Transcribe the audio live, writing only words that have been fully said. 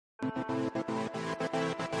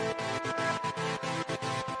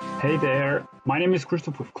Hey there, my name is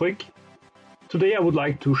Christoph with Qlik. Today I would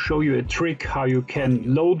like to show you a trick how you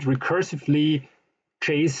can load recursively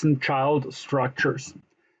JSON child structures.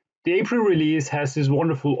 The April release has this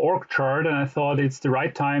wonderful org chart, and I thought it's the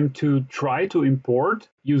right time to try to import,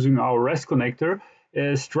 using our REST connector,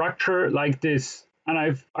 a structure like this.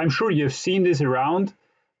 And I'm sure you've seen this around.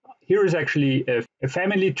 Here is actually a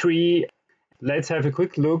family tree. Let's have a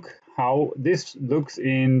quick look how this looks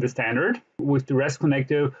in the standard with the REST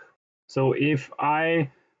connector. So if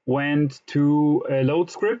I went to a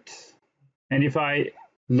load script, and if I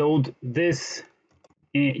load this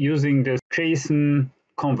using the JSON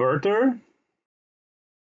converter,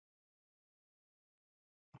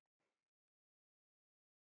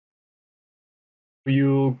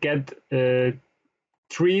 you get a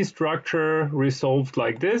tree structure resolved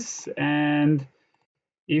like this. And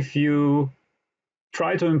if you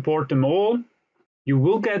try to import them all, you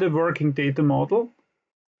will get a working data model.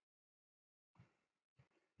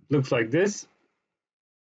 Looks like this.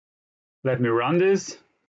 Let me run this.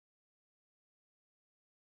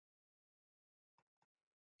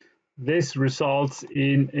 This results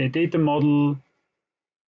in a data model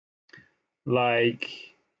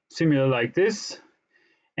similar like this.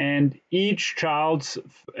 And each child's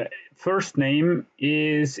first name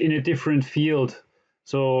is in a different field.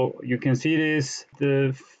 So you can see this.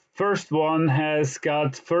 The first one has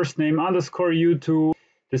got first name underscore U2.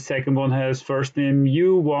 The second one has first name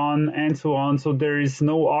U1 and so on. So there is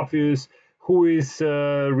no obvious who is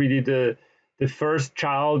really the first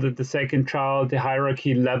child, the second child. The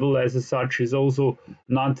hierarchy level as such is also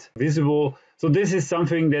not visible. So this is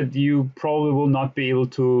something that you probably will not be able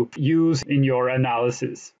to use in your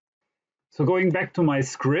analysis. So going back to my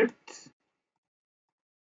script,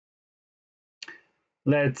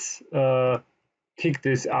 let's kick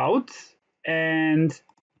this out. And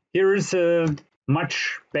here is a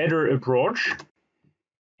much better approach.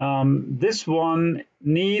 This one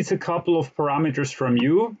needs a couple of parameters from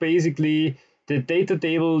you. Basically, the data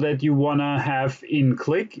table that you want to have in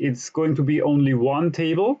Qlik, it's going to be only one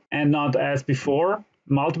table and not as before,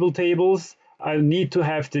 multiple tables. I need to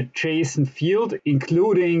have the JSON field,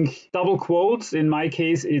 including double quotes. In my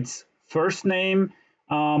case, it's first name.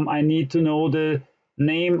 I need to know the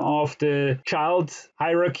name of the child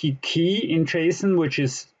hierarchy key in JSON, which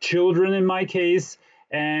is children in my case,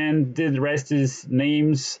 and the rest is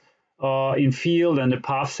names in field and the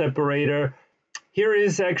path separator. Here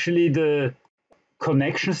is actually the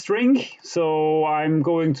connection string. So I'm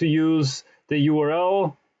going to use the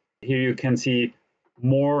URL. Here you can see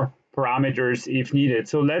more parameters if needed.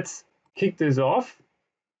 So let's kick this off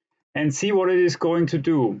and see what it is going to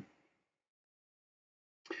do.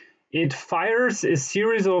 It fires a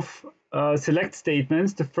series of select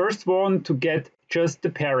statements. The first one to get just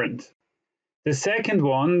the parent. The second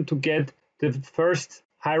one to get the first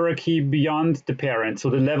hierarchy beyond the parent,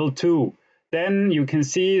 so the level 2. Then you can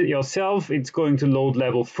see yourself, it's going to load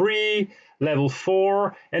level 3, level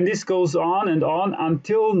 4, and this goes on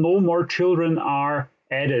until no more children are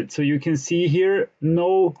added. So you can see here,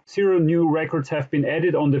 0 new records have been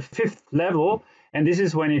added on the 5th level, and this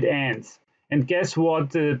is when it ends. And guess what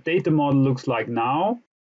the data model looks like now?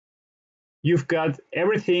 You've got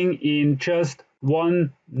everything in just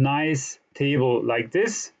one nice table like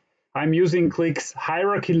this. I'm using Qlik's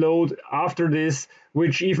hierarchy load after this,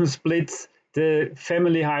 which even splits the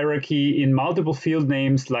family hierarchy in multiple field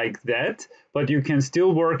names like that. But you can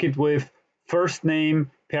still work it with first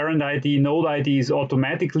name, parent ID, node ID is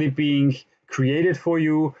automatically being created for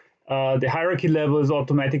you. The hierarchy level is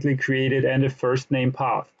automatically created, and the first name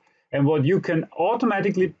path. And what you can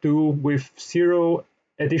automatically do with 0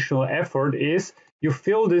 additional effort is you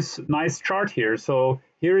fill this nice chart here. So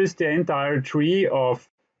here is the entire tree of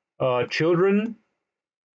children,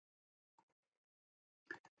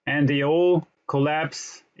 and they all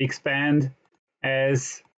collapse, expand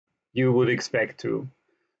as you would expect to.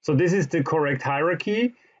 So this is the correct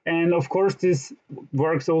hierarchy. And of course, this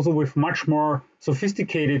works also with much more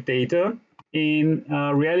sophisticated data. In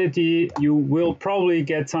reality, you will probably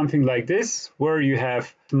get something like this, where you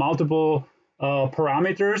have multiple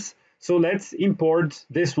parameters. So let's import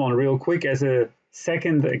this one real quick as a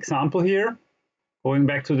second example here. Going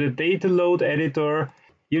back to the data load editor,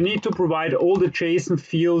 you need to provide all the JSON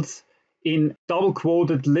fields in double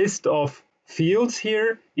quoted list of fields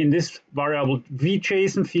here in this variable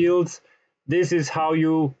vJSON fields. This is how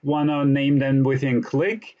you want to name them within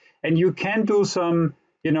Qlik. And you can do some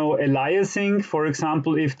aliasing. For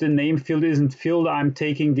example, if the name field isn't filled, I'm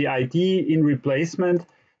taking the ID in replacement.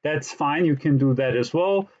 That's fine. You can do that as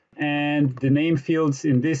well. and the name fields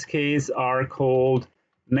in this case are called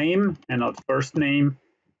name and not first name.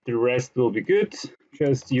 The rest will be good,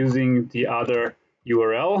 just using the other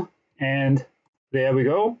URL, and there we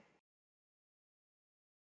go.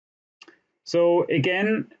 So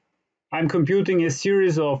again, I'm computing a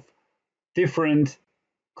series of different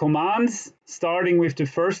commands, starting with the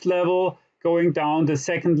first level, going down the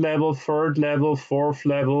second level, third level, fourth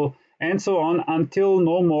level, and so on until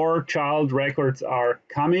no more child records are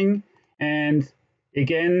coming. And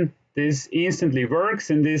again, this instantly works.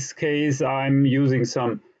 In this case, I'm using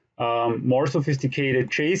some more sophisticated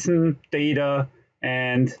JSON data,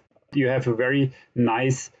 and you have a very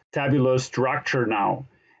nice tabular structure now.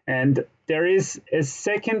 And there is a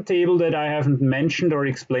second table that I haven't mentioned or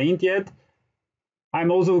explained yet. I'm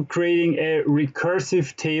also creating a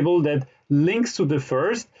recursive table that links to the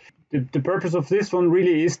first. The purpose of this one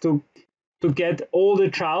really is to get all the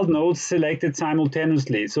child nodes selected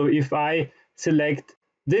simultaneously. So if I select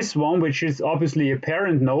this one, which is obviously a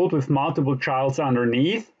parent node with multiple childs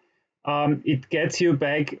underneath, it gets you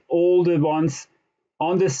back all the ones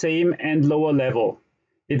on the same and lower level.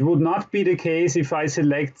 It would not be the case if I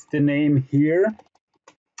select the name here,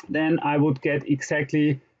 then I would get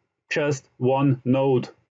exactly just one node.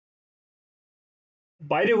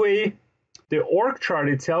 By the way, the org chart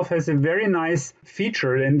itself has a very nice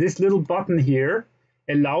feature, and this little button here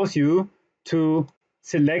allows you to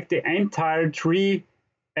select the entire tree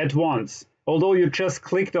at once. Although you just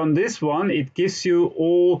clicked on this one, it gives you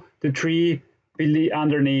all the tree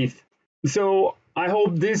underneath. So I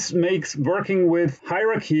hope this makes working with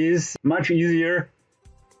hierarchies much easier.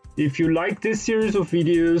 If you like this series of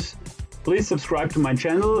videos, please subscribe to my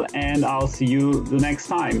channel, and I'll see you the next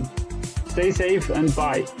time. Stay safe and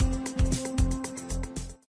bye.